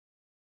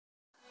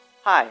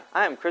Hi,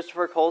 I am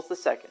Christopher Coles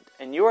II,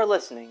 and you are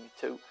listening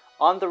to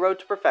On the Road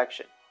to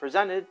Perfection,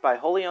 presented by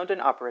Wholly Owned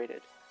and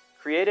Operated,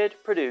 created,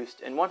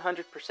 produced, and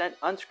 100%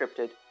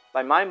 unscripted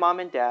by my mom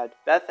and dad,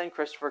 Beth and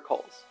Christopher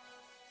Coles.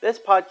 This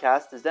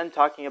podcast is them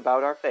talking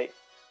about our faith,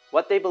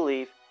 what they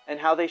believe, and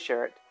how they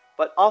share it,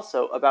 but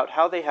also about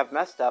how they have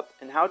messed up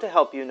and how to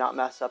help you not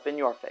mess up in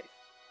your faith.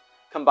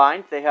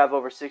 Combined, they have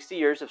over 60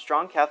 years of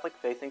strong Catholic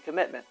faith and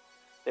commitment.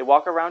 They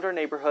walk around our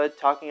neighborhood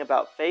talking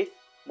about faith,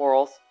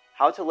 morals,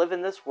 how to live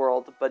in this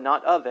world but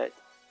not of it,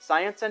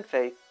 science and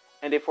faith,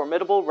 and a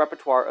formidable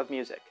repertoire of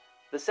music,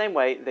 the same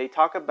way they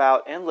talk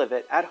about and live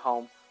it at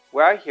home,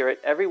 where I hear it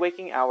every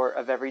waking hour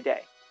of every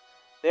day.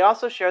 They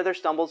also share their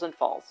stumbles and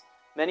falls,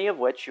 many of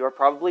which you are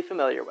probably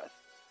familiar with.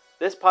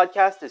 This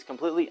podcast is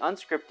completely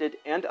unscripted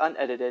and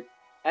unedited,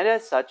 and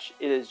as such,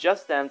 it is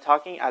just them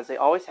talking as they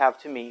always have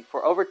to me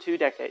for over 2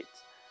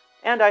 decades.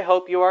 And I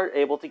hope you are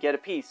able to get a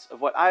piece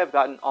of what I have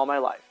gotten all my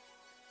life.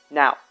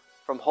 Now,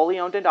 from Wholly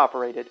Owned and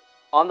Operated,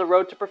 On the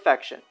Road to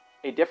Perfection,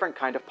 a different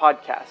kind of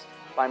podcast,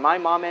 by my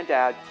mom and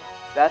dad,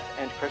 Beth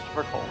and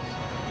Christopher Coles.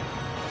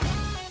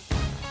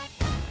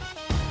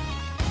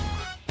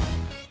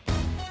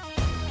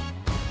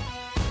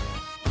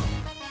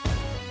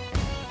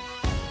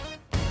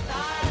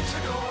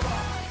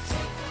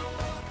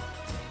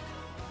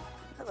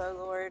 Hello,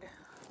 Lord.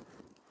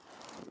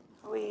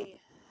 We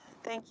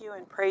thank you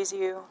and praise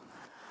you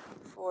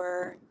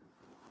for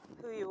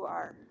who you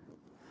are,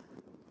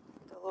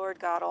 the Lord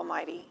God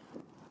Almighty.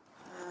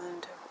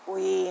 And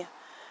we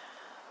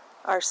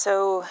are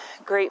so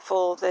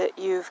grateful that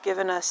you've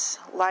given us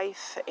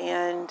life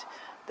and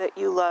that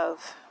you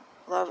love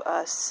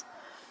us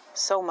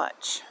so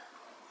much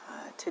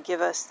to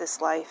give us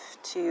this life,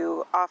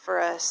 to offer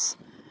us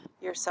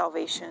your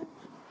salvation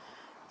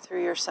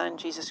through your Son,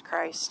 Jesus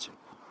Christ.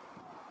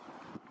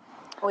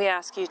 We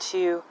ask you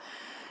to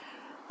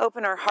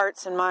open our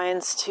hearts and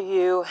minds to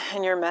you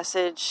and your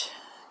message,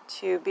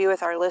 to be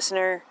with our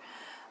listener.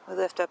 We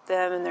lift up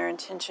them and their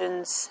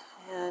intentions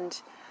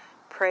and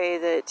pray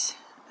that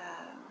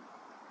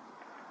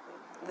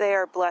they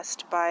are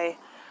blessed by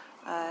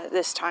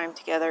this time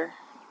together,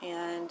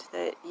 and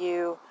that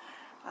your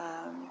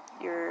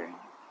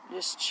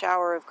just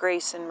shower of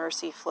grace and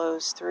mercy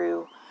flows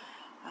through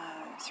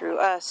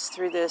us,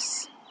 through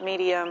this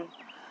medium,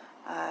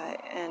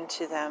 and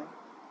to them.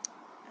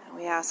 And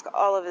we ask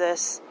all of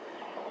this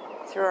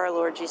through our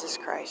Lord Jesus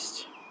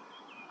Christ.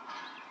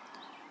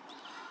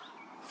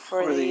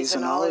 For these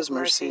and all his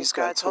mercies,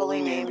 God's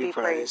holy name be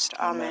praised.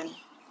 Amen.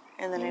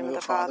 In the name of the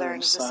Father,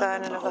 and of the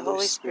Son, and of the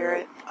Holy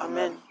Spirit.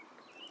 Amen.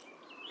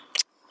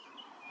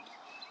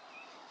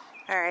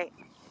 All right.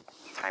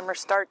 Timer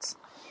starts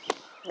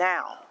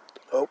now.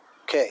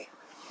 Okay.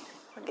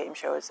 What game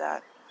show is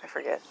that? I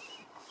forget.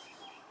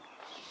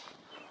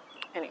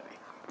 Anyway.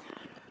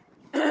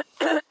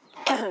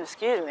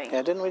 Excuse me.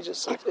 Yeah, didn't we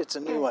just... It's a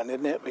new one,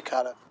 isn't it? We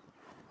caught a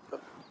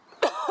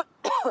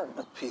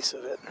piece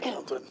of it or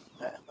something.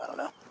 I don't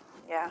know.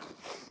 Yeah.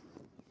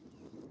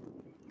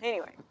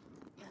 Anyway.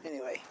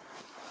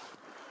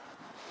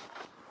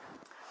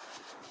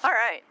 All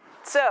right.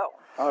 So.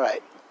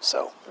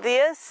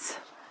 This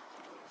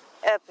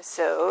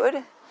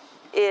episode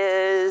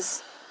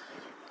is...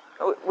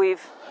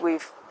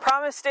 We've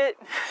promised it.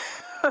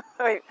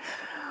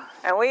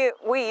 And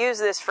we use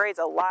this phrase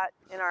a lot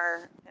in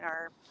our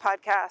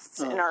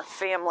podcasts, in our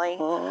family.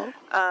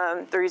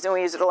 The reason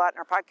we use it a lot in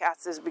our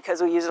podcasts is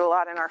because we use it a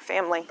lot in our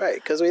family. Right,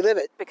 because we live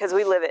it.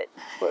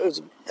 Well,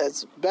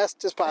 as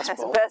best as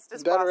possible. Better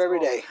possible. Every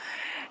day.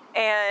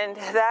 And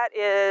that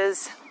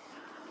is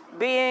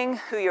being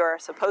who you are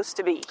supposed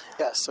to be.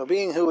 Yes, so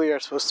being who we are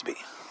supposed to be.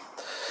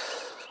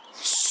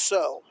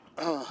 So,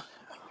 I'm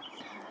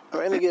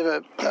going to give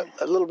a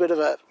little bit of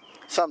a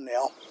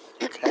thumbnail.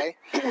 Okay,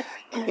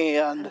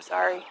 and I'm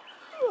sorry.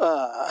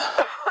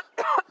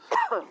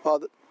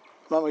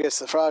 Mama gets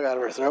the frog out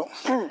of her throat.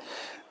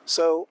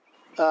 So,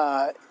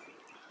 a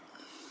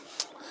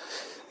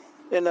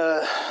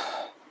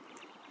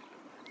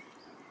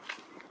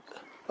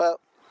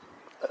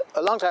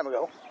long time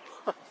ago,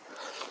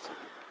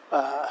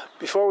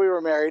 before we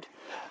were married,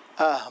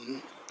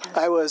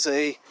 I was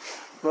a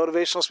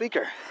motivational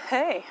speaker.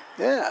 Hey.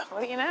 Yeah.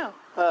 What do you know?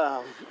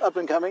 Up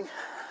and coming.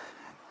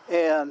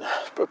 And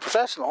a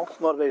professional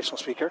motivational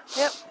speaker.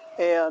 Yep.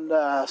 And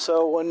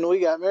so when we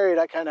got married,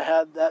 I kind of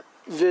had that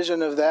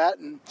vision of that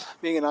and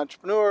being an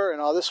entrepreneur and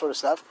all this sort of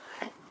stuff.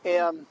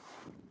 And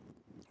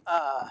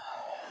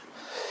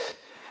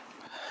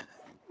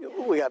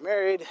we got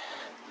married,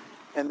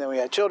 and then we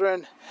had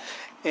children,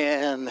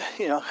 and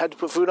had to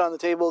put food on the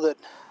table that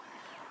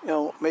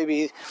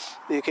maybe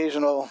the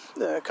occasional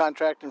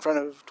contract in front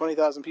of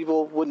 20,000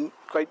 people wouldn't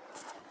quite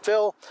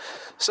fill.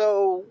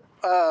 So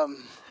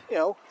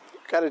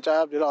got a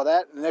job, did all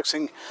that, and the next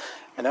thing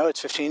I know, it's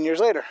 15 years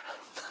later.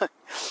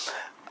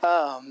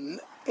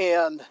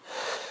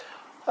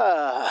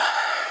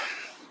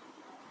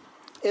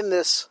 In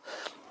this,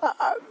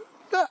 I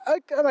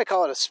might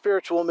call it a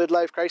spiritual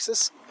midlife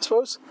crisis, I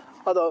suppose,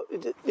 although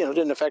it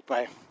didn't affect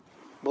my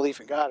belief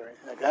in God or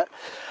anything like that.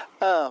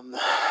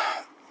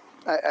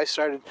 I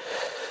started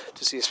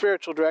to see a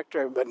spiritual director.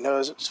 Everybody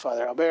knows it's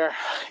Father Albert.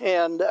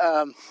 And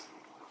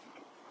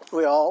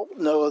we all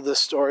know the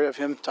story of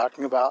him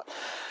talking about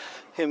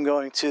him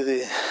going to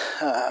the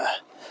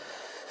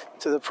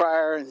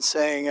prior and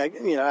saying,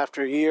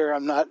 after a year,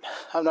 I'm not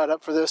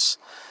up for this.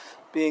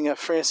 Being a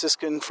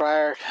Franciscan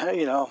friar,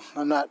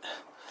 I'm not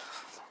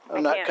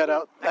cut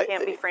out. I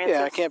can't be Francis.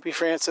 Yeah, I can't be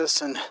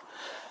Francis. And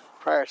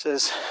prior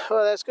says,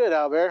 well, that's good,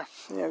 Albert.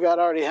 God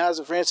already has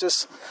a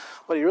Francis.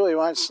 What he really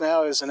wants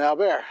now is an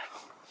Albert.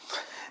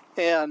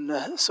 And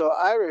so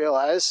I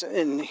realized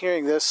in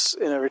hearing this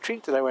in a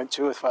retreat that I went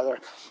to with Father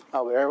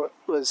Albert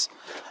was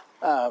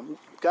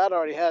God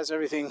already has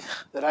everything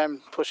that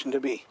I'm pushing to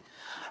be.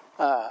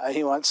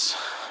 He wants,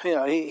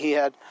 he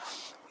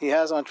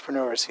has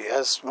entrepreneurs, he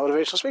has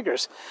motivational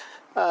speakers.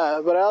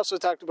 But I also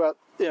talked about,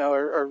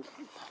 or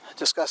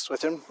discussed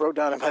with him, wrote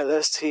down on my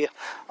list, he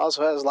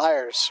also has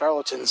liars,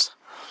 charlatans,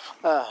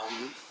 all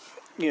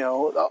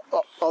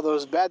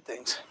those bad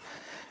things.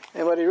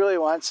 And what he really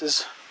wants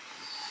is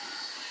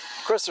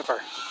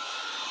Christopher.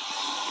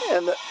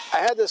 And I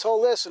had this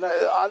whole list, and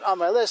on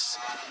my list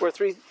were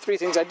three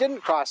things I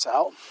didn't cross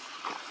out.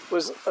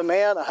 Was a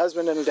man, a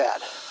husband, and a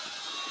dad.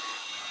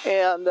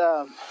 And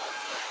I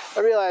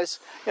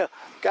realized,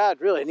 God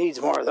really needs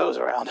more of those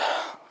around.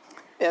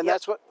 And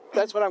Yep.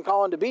 that's what I'm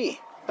calling to be.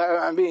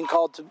 I'm being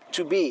called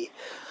to be.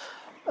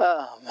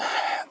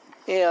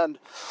 And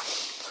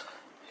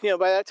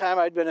by that time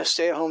I'd been a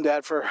stay-at-home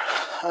dad for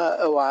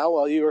a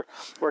while you were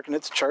working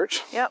at the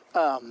church. Yep.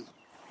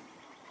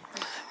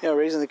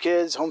 Raising the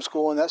kids,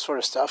 homeschooling, that sort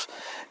of stuff.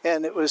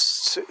 And it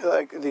was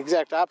like the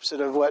exact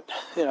opposite of what,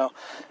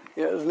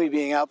 of me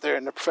being out there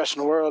in the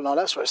professional world and all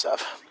that sort of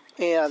stuff.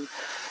 And,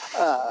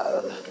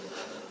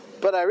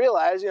 but I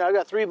realized, I've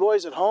got 3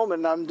 boys at home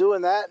and I'm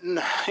doing that and,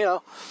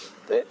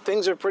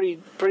 things are pretty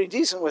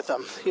decent with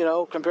them,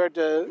 compared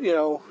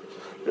to,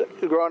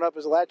 growing up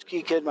as a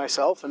latchkey kid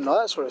myself and all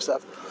that sort of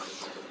stuff.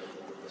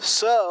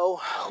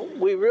 So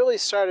we really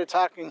started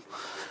talking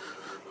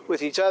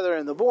with each other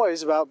and the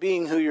boys about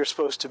being who you're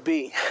supposed to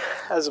be,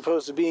 as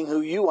opposed to being who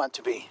you want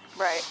to be.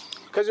 Right.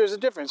 Because there's a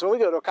difference. When we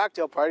go to a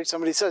cocktail party,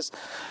 somebody says,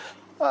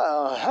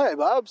 hi,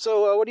 Bob,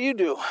 so what do you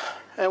do?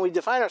 And we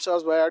define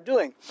ourselves by our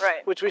doing.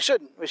 Right. Which we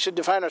shouldn't. We should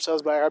define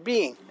ourselves by our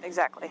being.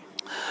 Exactly.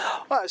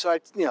 So I,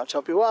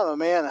 tell people, well, I'm a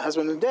man, a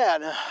husband, and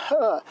dad.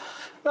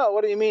 No,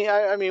 what do you mean?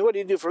 I mean, what do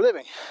you do for a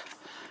living?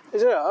 They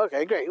said, oh,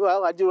 okay, great.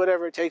 Well, I do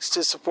whatever it takes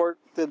to support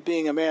the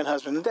being a man,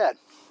 husband, and dad.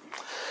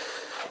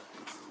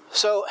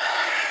 So,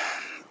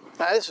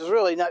 now this is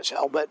really a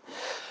nutshell, but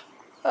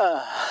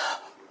let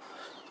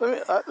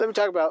me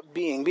talk about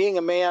being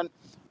a man,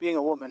 being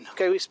a woman.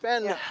 Okay, we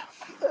spend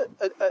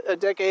a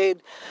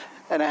decade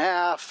and a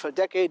half,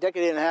 decade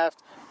and a half,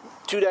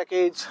 2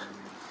 decades.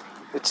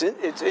 It's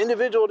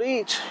individual to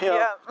each,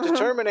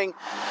 determining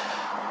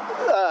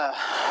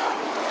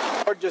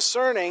or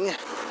discerning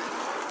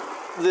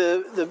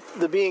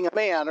the being a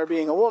man or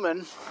being a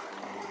woman,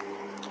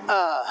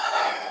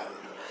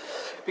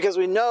 because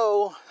we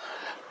know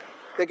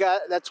that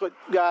that's what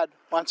God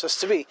wants us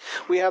to be.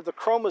 We have the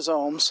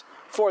chromosomes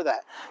for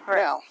that. Right.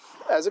 Now,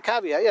 as a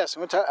caveat, yes,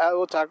 I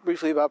will talk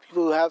briefly about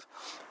people who have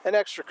an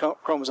extra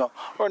chromosome,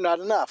 or not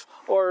enough,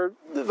 or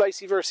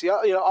vice versa.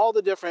 All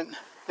the different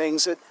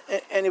things that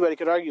anybody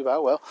could argue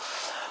about. Well,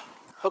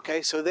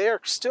 okay, so they are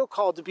still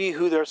called to be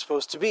who they're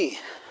supposed to be.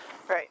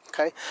 Right.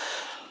 Okay.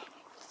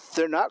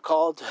 They're not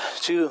called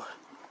to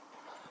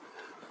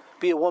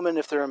be a woman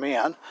if they're a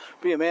man,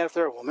 be a man if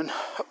they're a woman,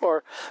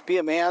 or be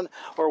a man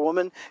or a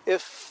woman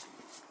if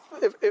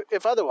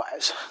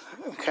otherwise.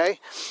 Okay?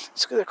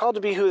 So they're called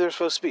to be who they're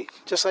supposed to be,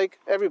 just like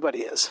everybody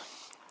is.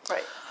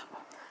 Right.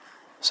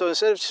 So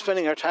instead of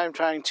spending our time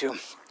trying to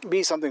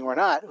be something we're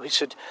not, we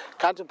should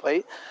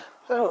contemplate,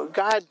 oh,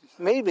 God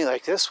made me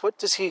like this. What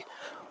does He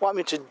want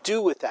me to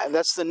do with that? And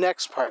that's the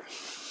next part.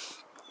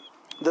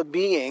 The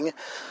being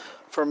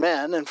for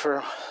men and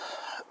for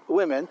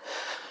women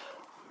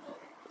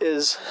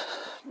is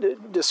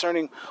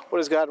discerning, what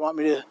does God want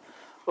me to,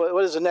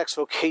 what is the next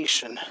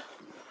vocation?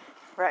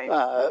 Right.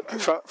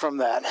 From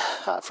that.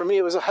 For me,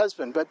 it was a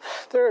husband, but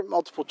there are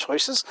multiple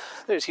choices.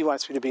 He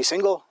wants me to be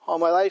single all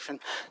my life and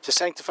to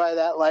sanctify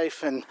that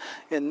life, and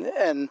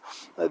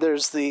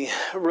there's the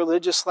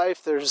religious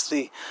life, there's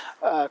the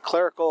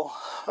clerical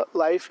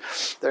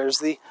life, there's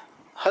the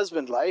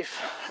husband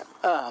life,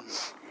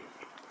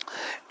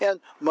 and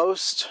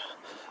most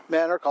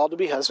men are called to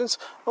be husbands.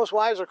 Most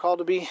wives are called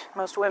to be.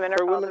 Most women are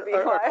called to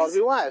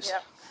be wives.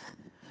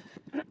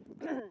 Yep.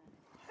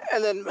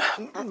 And then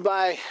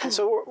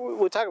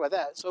we'll talk about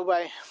that. So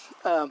by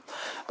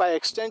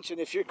extension,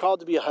 if you're called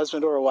to be a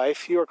husband or a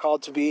wife, you are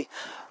called to be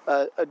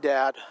a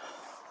dad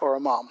or a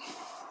mom.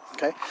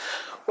 Okay,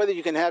 whether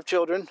you can have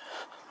children,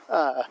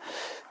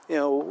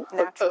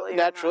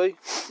 naturally,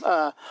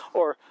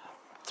 or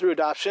through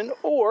adoption,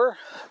 or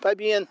by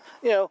being,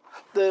 the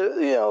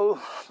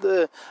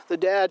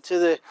dad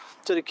to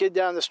the kid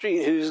down the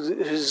street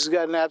who's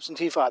got an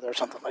absentee father or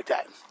something like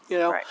that,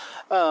 Right.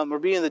 Or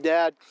being the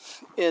dad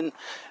in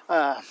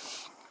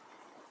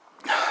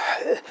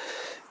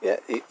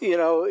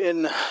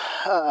in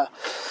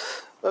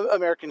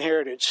American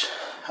Heritage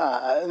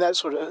and that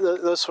sort of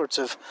those sorts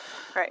of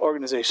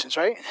organizations,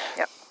 right?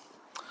 Yep.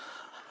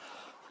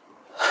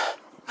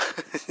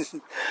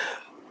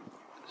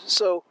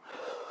 So,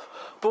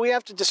 but we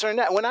have to discern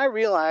that. When I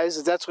realized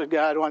that that's what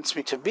God wants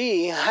me to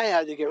be, I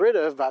had to get rid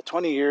of about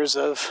 20 years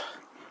of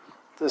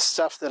the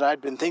stuff that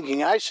I'd been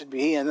thinking I should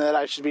be and that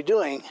I should be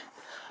doing.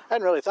 I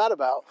hadn't really thought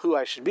about who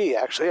I should be,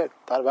 actually. I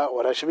thought about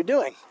what I should be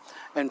doing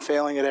and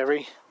failing at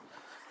every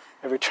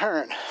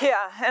turn.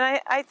 Yeah, and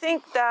I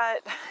think that,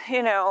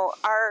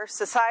 our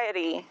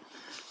society,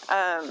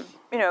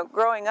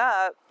 growing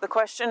up, the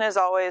question is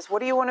always, what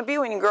do you want to be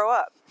when you grow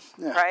up?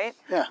 Yeah. Right?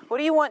 Yeah. What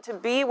do you want to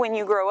be when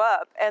you grow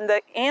up? And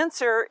the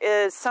answer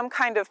is some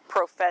kind of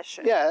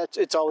profession. Yeah,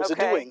 it's always a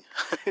doing.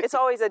 It's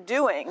always a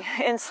doing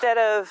instead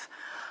of,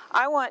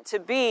 I want to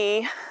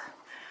be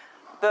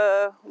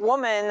the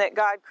woman that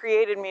God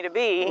created me to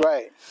be.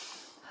 Right.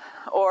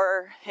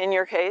 Or, in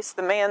your case,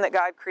 the man that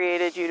God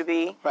created you to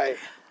be. Right.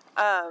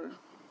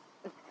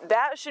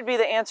 That should be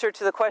the answer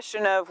to the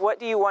question of what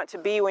do you want to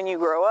be when you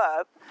grow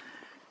up?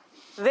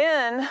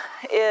 Then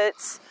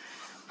it's,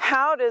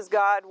 how does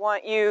God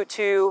want you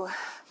to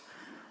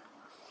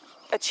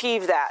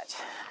achieve that?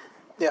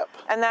 Yep.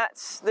 And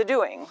that's the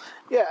doing.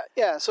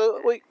 Yeah.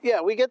 So we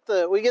get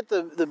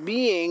the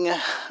being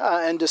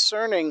and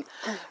discerning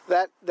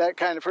that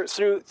kind of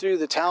through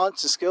the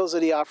talents and skills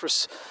that He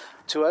offers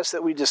to us,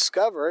 that we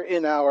discover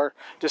in our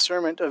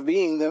discernment of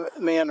being the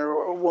man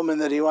or woman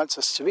that He wants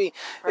us to be.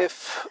 Right.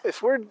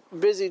 If we're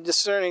busy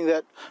discerning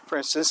that, for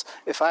instance,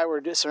 if I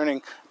were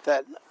discerning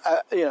that,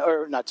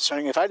 or not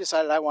discerning, if I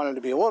decided I wanted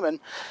to be a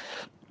woman,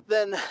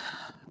 then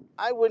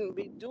I wouldn't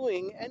be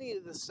doing any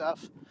of the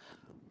stuff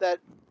that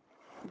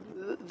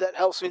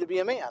helps me to be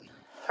a man.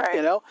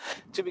 Right.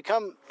 To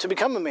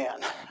become a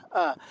man.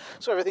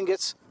 So everything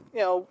gets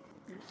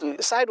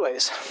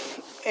sideways,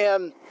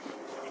 and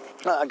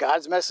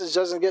God's message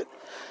doesn't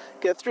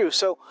get through.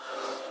 So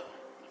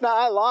now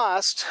I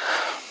lost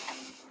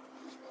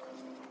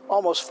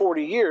almost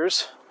 40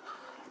 years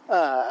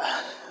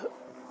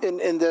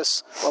in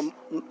this, well,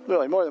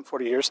 really more than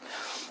 40 years,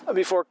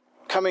 before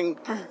coming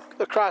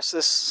across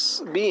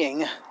this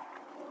being,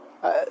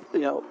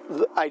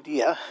 the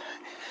idea.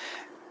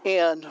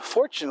 And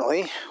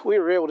fortunately, we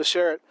were able to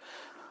share it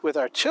with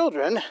our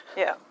children.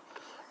 Yeah.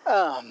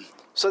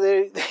 So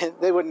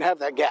they wouldn't have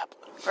that gap.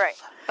 Right.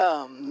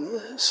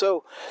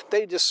 So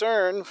they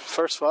discern,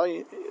 first of all,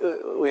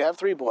 we have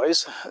 3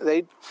 boys.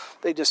 They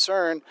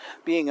discern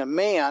being a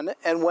man,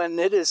 and when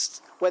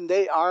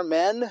they are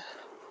men,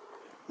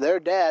 their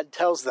dad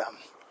tells them.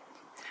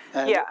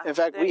 And yeah. In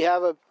fact, we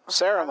have a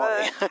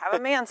ceremony. Have a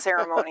man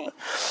ceremony.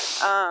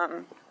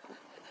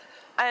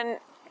 And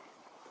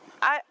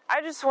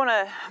I just want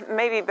to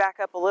maybe back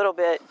up a little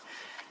bit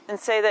and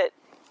say that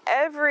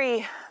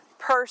every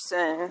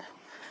person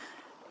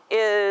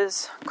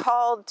is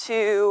called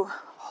to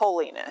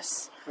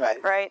holiness.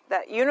 Right?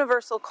 That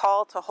universal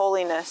call to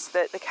holiness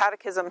that the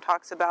Catechism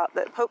talks about,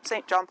 that Pope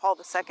St. John Paul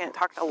II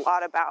talked a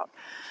lot about.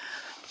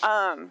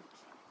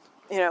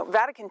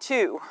 Vatican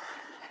II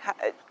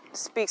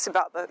speaks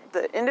about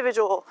the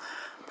individual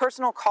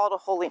personal call to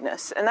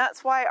holiness. And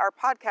that's why our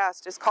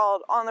podcast is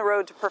called On the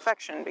Road to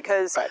Perfection,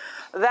 because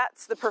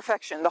that's the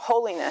perfection, the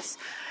holiness.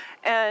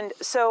 And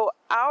so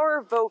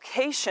our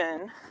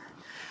vocation,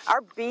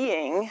 our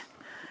being,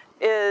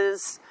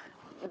 is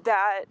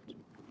that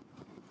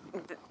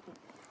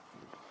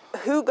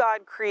who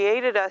God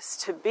created us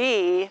to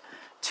be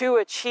to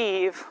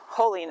achieve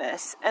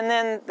holiness. And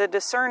then the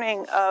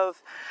discerning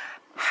of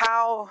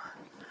how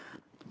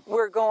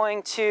we're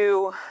going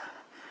to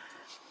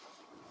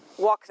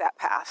walk that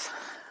path,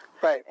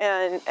 right,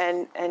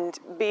 and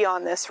be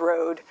on this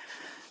road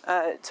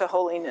to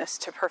holiness,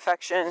 to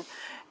perfection.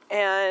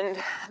 And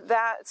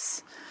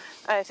that's,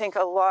 I think,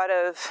 a lot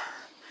of,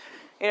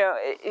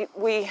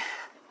 we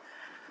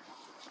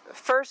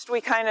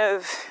kind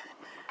of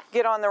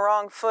get on the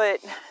wrong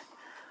foot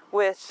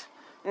with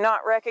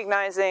not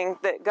recognizing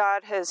that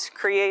God has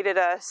created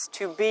us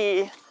to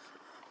be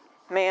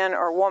man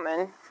or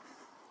woman.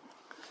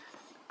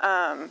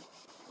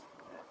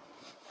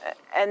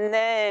 And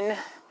then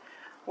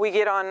we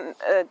get on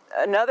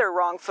another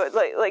wrong foot,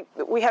 like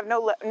we have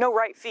no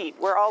right feet.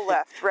 We're all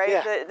left,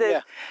 right?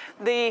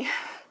 The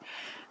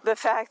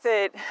fact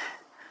that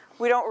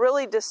we don't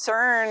really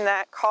discern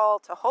that call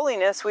to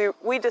holiness.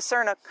 We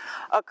discern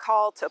a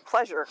call to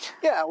pleasure.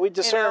 Yeah, we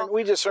discern.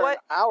 We decide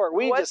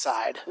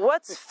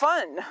what's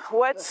fun,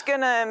 what's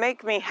gonna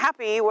make me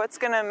happy, what's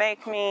gonna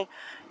make me,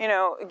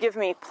 give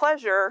me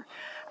pleasure,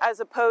 as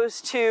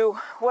opposed to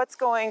what's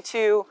going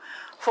to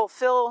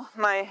fulfill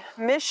my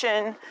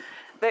mission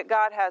that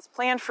God has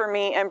planned for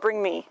me and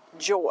bring me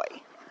joy.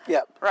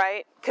 Yep.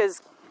 Right?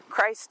 Because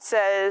Christ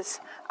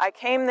says, I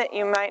came that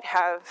you might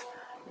have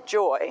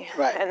joy,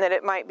 and that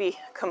it might be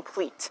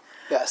complete.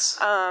 Yes.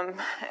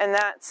 And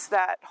that's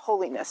that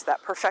holiness,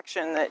 that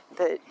perfection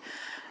that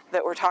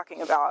we're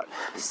talking about.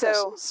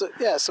 So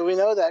we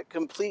know that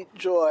complete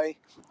joy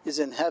is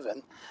in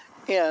heaven,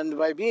 And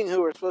by being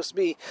who we're supposed to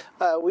be,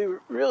 we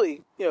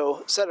really,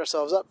 set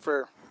ourselves up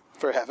for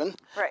heaven.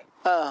 Right.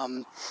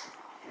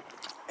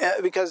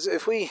 Because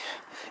if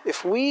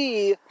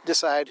we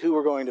decide who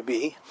we're going to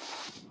be,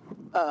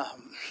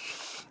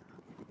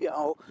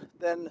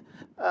 then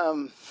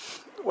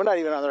we're not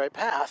even on the right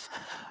path.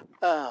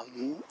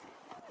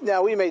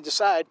 Now, we may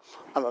decide,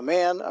 I'm a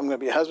man, I'm going to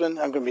be a husband,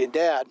 I'm going to be a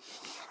dad.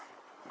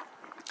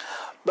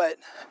 But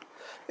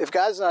if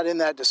God's not in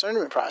that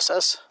discernment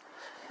process,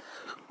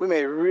 we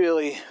may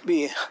really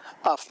be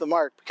off the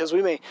mark, because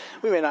we may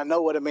not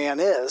know what a man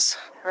is.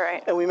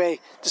 Right. And we may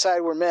decide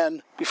we're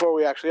men before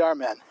we actually are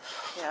men.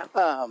 Yeah.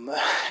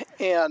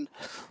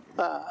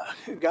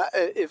 God,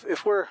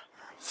 if we're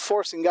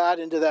forcing God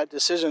into that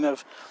decision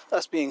of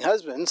us being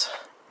husbands,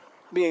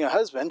 being a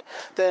husband,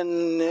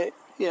 then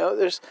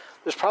there's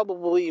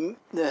probably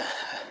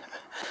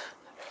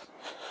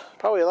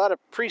a lot of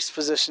priest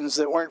positions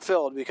that weren't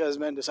filled because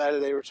men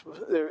decided they're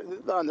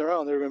on their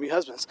own, they were going to be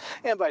husbands,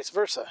 and vice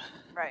versa.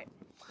 Right.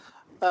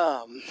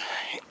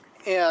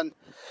 And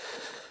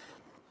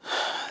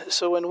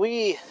so when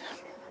we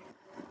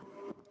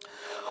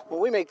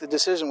make the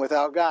decision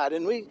without God,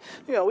 and we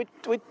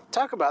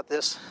talk about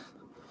this,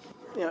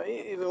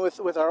 even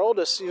with our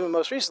oldest, even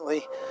most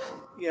recently,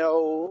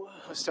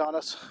 was telling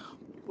us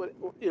what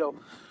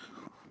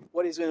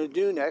he's going to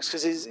do next,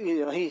 because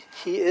he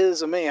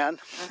is a man.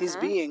 Mm-hmm. He's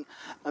being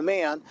a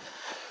man.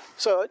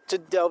 So to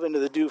delve into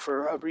the do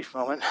for a brief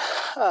moment,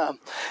 and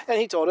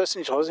he told us,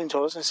 and he told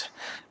us,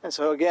 and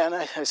so again,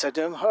 I said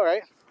to him, all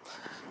right,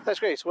 that's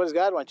great. So what does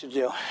God want you to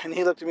do? And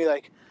he looked at me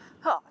like,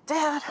 oh,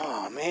 Dad.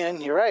 Oh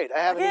man, you're right. I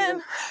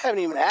haven't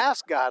even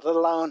asked God, let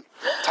alone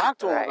talk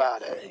to him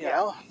about it. You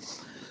know.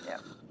 Yeah.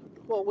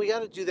 Well, we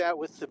got to do that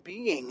with the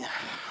being.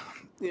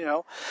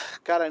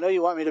 God, I know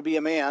you want me to be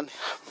a man.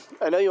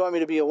 I know you want me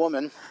to be a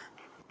woman.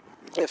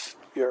 If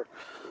you're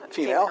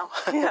female.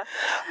 Yeah.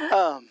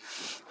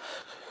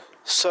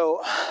 So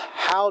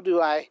how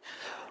do I?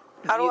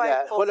 How do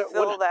I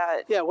fulfill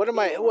that? Yeah. What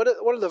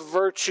are the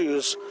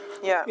virtues?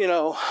 Yeah.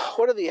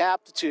 What are the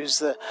aptitudes,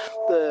 the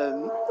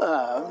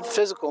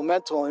physical,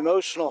 mental,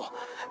 emotional,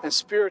 and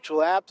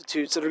spiritual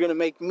aptitudes that are going to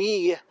make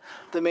me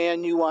the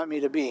man you want me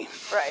to be?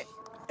 Right.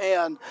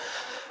 And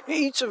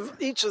each of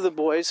the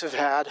boys have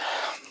had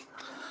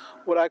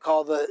what I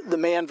call the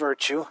man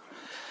virtue,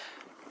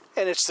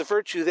 and it's the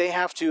virtue they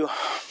have to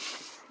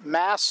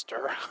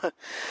master.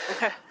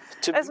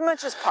 As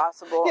much as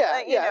possible.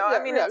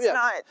 It's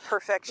not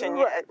perfection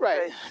yet.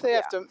 Right.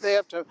 But, they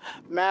have to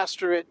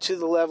master it to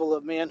the level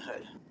of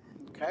manhood.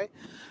 Okay.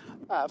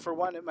 For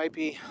one, it might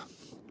be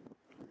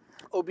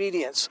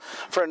obedience.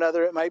 For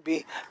another, it might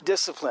be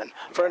discipline.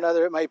 For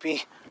another, it might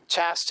be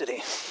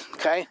chastity.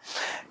 Okay.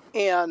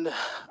 And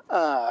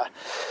that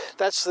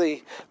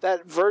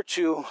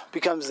virtue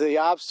becomes the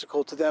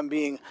obstacle to them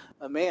being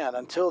a man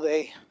until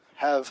they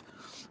have.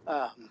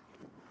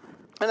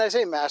 And I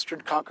say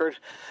mastered, conquered,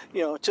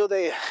 until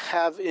they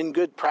have in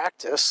good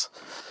practice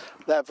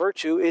that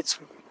virtue. It's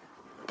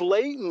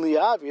blatantly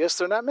obvious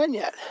they're not men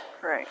yet.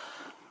 Right.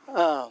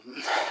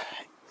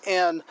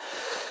 And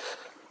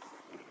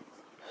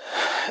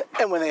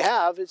when they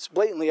have, it's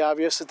blatantly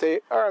obvious that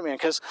they are a man.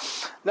 Because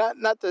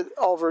not that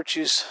all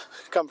virtues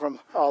come from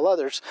all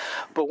others,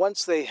 but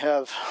once they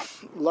have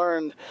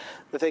learned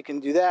that they can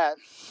do that,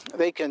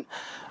 they can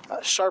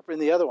sharpen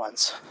the other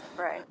ones.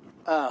 Right.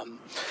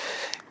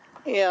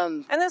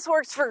 And this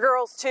works for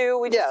girls too.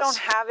 We just don't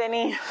have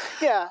any.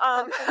 Yeah.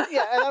 And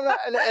I'm not.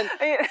 And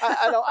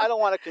I don't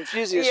want to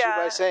confuse the issue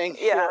by saying,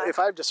 if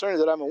I've discerned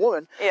that I'm a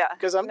woman. Yeah.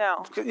 Because I'm.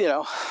 No.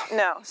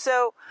 No.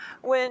 So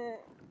whenever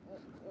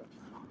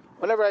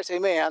I say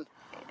man.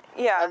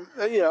 Yeah.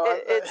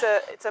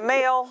 It's a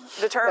male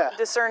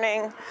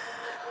discerning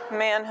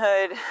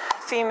manhood,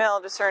 female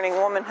discerning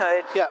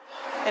womanhood. Yeah.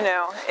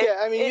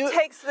 It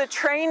takes the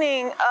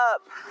training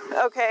up.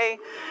 Okay.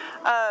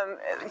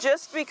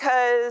 Just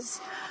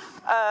because,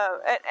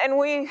 and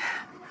we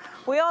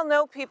all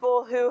know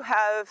people who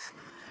have,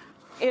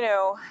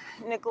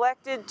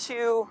 neglected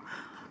to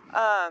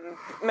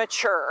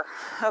mature.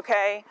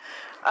 Okay,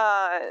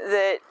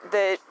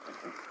 that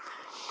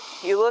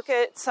you look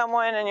at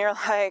someone and you're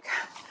like,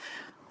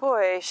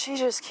 boy, she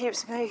just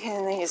keeps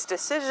making these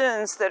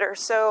decisions that are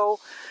so,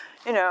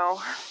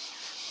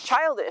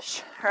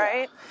 childish,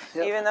 right?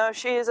 Yeah. Yep. Even though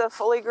she is a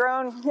fully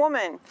grown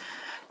woman.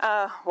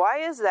 Why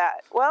is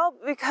that? Well,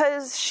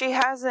 because she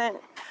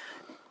hasn't,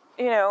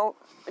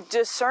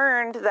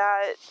 discerned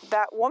that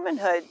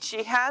womanhood.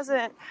 She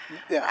hasn't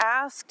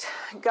asked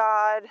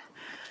God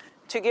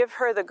to give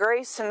her the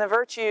grace and the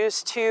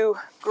virtues to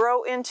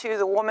grow into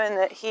the woman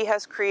that He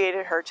has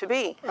created her to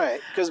be.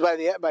 Right, because by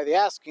the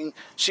asking,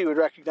 she would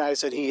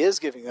recognize that He is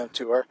giving them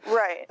to her.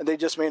 Right. And they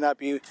just may not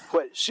be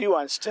what she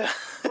wants to.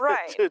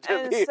 Right. to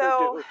and be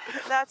so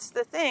that's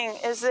the thing,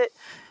 is that,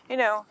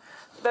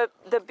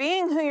 the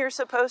being who you're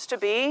supposed to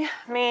be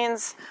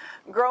means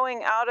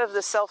growing out of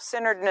the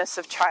self-centeredness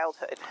of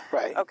childhood.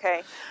 Right.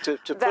 Okay. To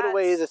put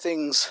away the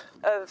things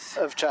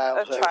of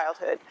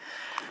childhood.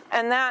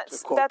 And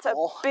that's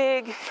a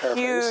big,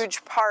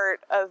 huge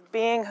part of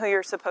being who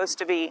you're supposed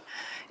to be,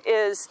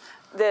 is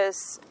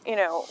this,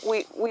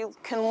 we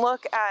can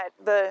look at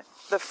the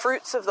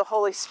fruits of the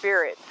Holy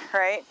Spirit,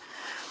 right?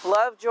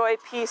 Love, joy,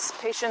 peace,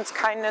 patience,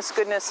 kindness,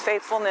 goodness,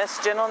 faithfulness,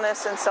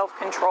 gentleness, and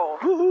self-control.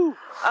 Woohoo!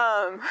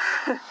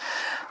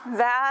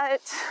 That,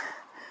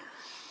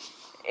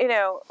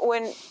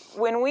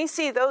 when we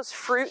see those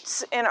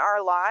fruits in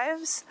our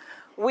lives,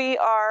 we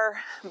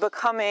are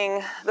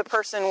becoming the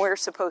person we're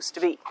supposed to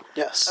be.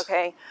 Yes.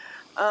 Okay.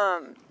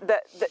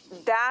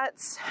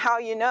 That's how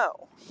you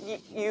know.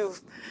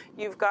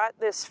 You've got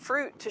this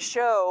fruit to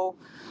show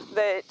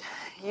that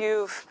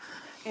you've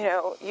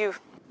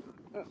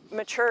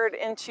matured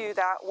into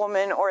that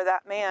woman or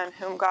that man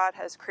whom God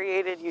has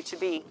created you to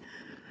be.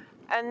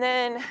 And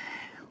then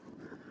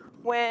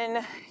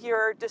when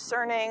you're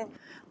discerning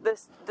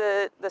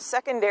the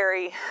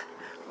secondary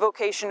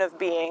vocation of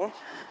being,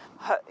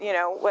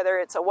 whether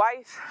it's a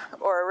wife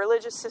or a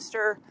religious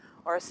sister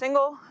or a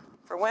single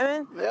for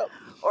women, yep.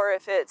 Or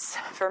if it's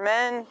for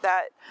men,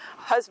 that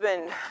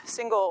husband,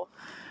 single,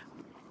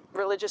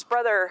 religious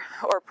brother,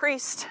 or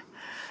priest,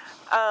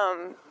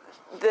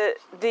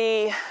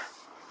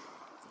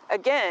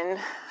 again,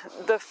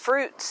 the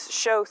fruits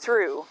show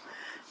through,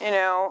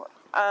 and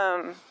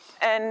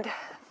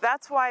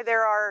that's why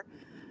there are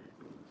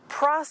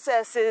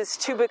processes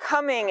to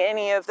becoming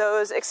any of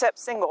those except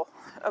single,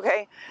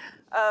 okay?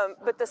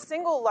 But the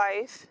single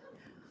life,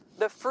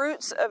 the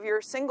fruits of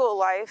your single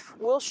life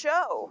will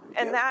show,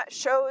 and yep. that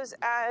shows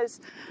as,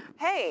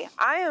 hey,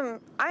 I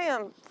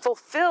am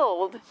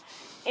fulfilled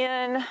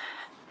in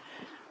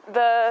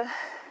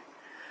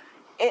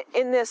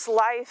this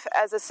life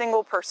as a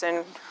single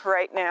person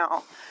right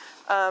now.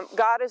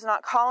 God is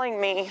not calling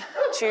me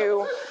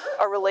to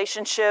a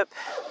relationship,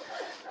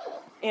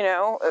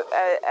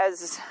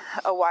 as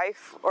a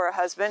wife or a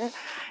husband.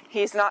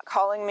 He's not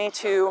calling me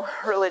to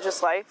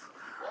religious life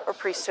or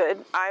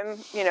priesthood. I'm,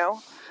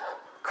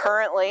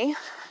 currently,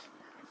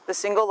 the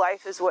single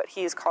life is what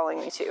he's calling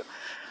me to.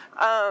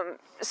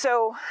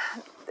 So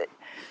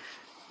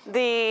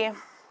the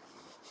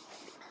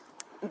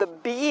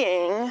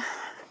being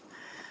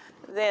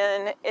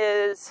then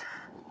is,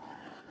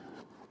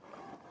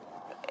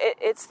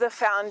 it's the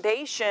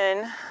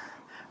foundation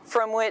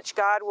from which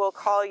God will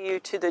call you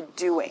to the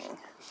doing.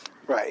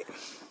 Right.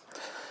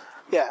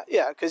 Yeah,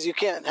 because you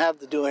can't have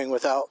the doing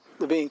without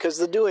the being, because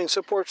the doing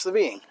supports the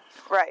being.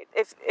 Right.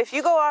 If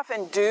you go off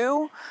and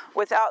do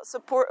without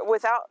support,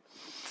 without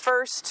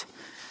first,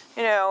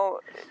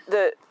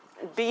 the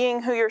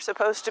being who you're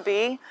supposed to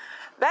be,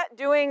 that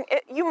doing,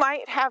 you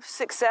might have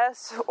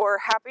success or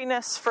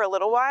happiness for a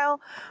little while,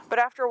 but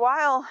after a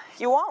while,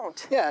 you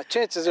won't. Yeah,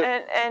 chances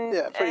are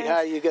pretty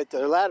high you get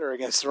the ladder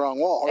against the wrong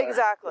wall.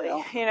 Exactly.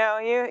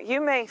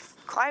 You may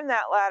climb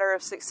that ladder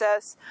of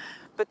success,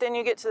 but then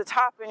you get to the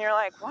top and you're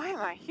like, why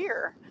am I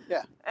here?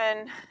 Yeah.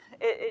 And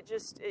it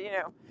just,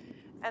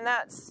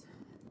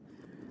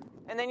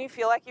 and then you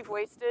feel like you've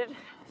wasted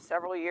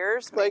several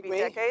years, maybe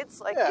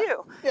decades,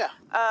 you. Yeah.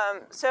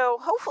 So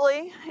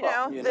hopefully,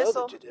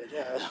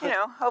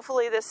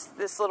 hopefully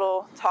this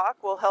little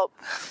talk will help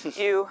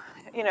you,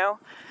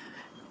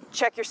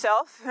 check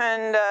yourself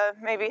and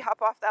maybe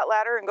hop off that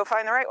ladder and go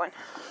find the right one.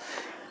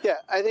 Yeah,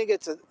 I think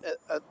it's a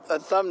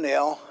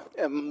thumbnail,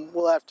 and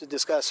we'll have to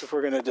discuss if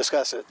we're going to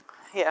discuss it.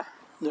 Yeah.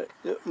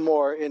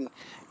 More in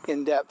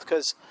depth,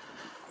 because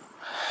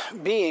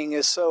being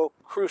is so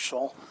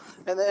crucial,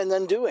 and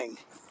then doing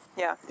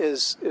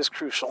is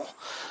crucial,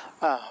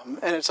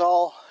 and it's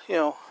all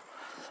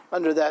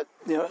under that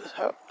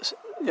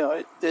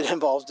it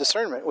involves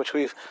discernment, which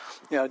we've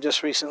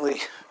just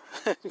recently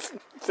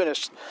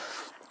finished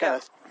kind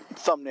of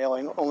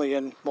thumbnailing only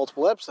in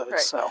multiple episodes. Right.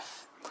 So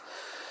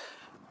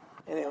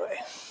anyway,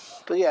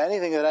 but yeah,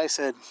 anything that I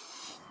said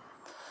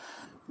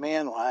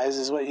man-wise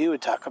is what you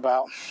would talk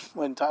about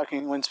when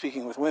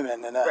speaking with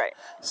women in a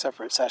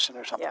separate session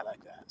or something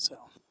like that. So,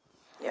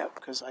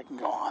 because I can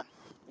go on.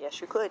 Yes,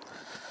 you could.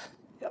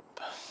 Yep.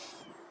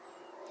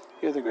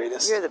 You're the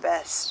greatest. You're the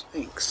best.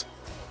 Thanks.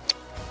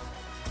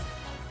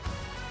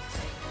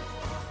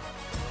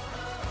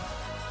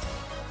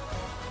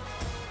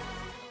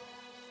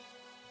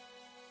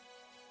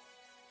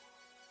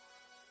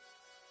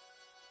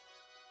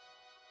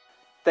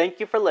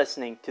 Thank you for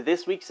listening to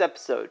this week's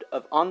episode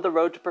of On the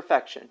Road to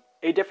Perfection,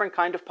 a different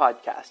kind of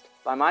podcast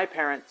by my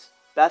parents,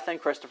 Beth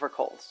and Christopher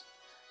Coles.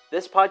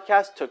 This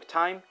podcast took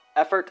time,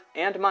 effort,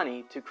 and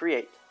money to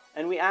create,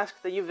 and we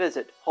ask that you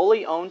visit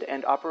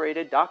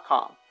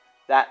holyownedandoperated.com.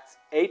 That's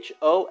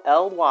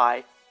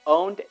HOLY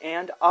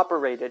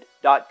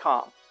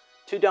ownedandoperated.com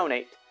to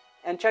donate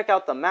and check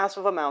out the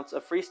massive amounts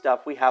of free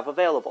stuff we have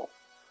available.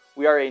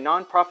 We are a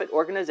non-profit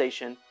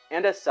organization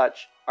and as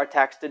such are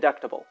tax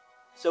deductible.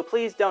 So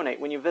please donate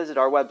when you visit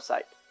our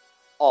website.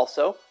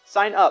 Also,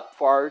 sign up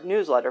for our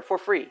newsletter for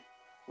free.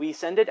 We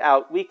send it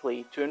out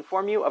weekly to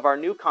inform you of our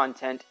new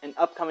content and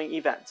upcoming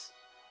events.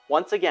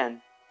 Once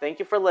again, thank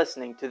you for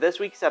listening to this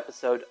week's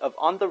episode of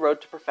On the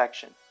Road to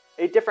Perfection,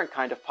 a different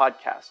kind of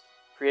podcast,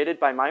 created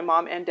by my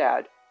mom and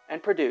dad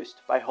and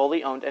produced by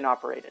Wholly Owned and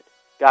Operated.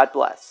 God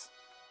bless.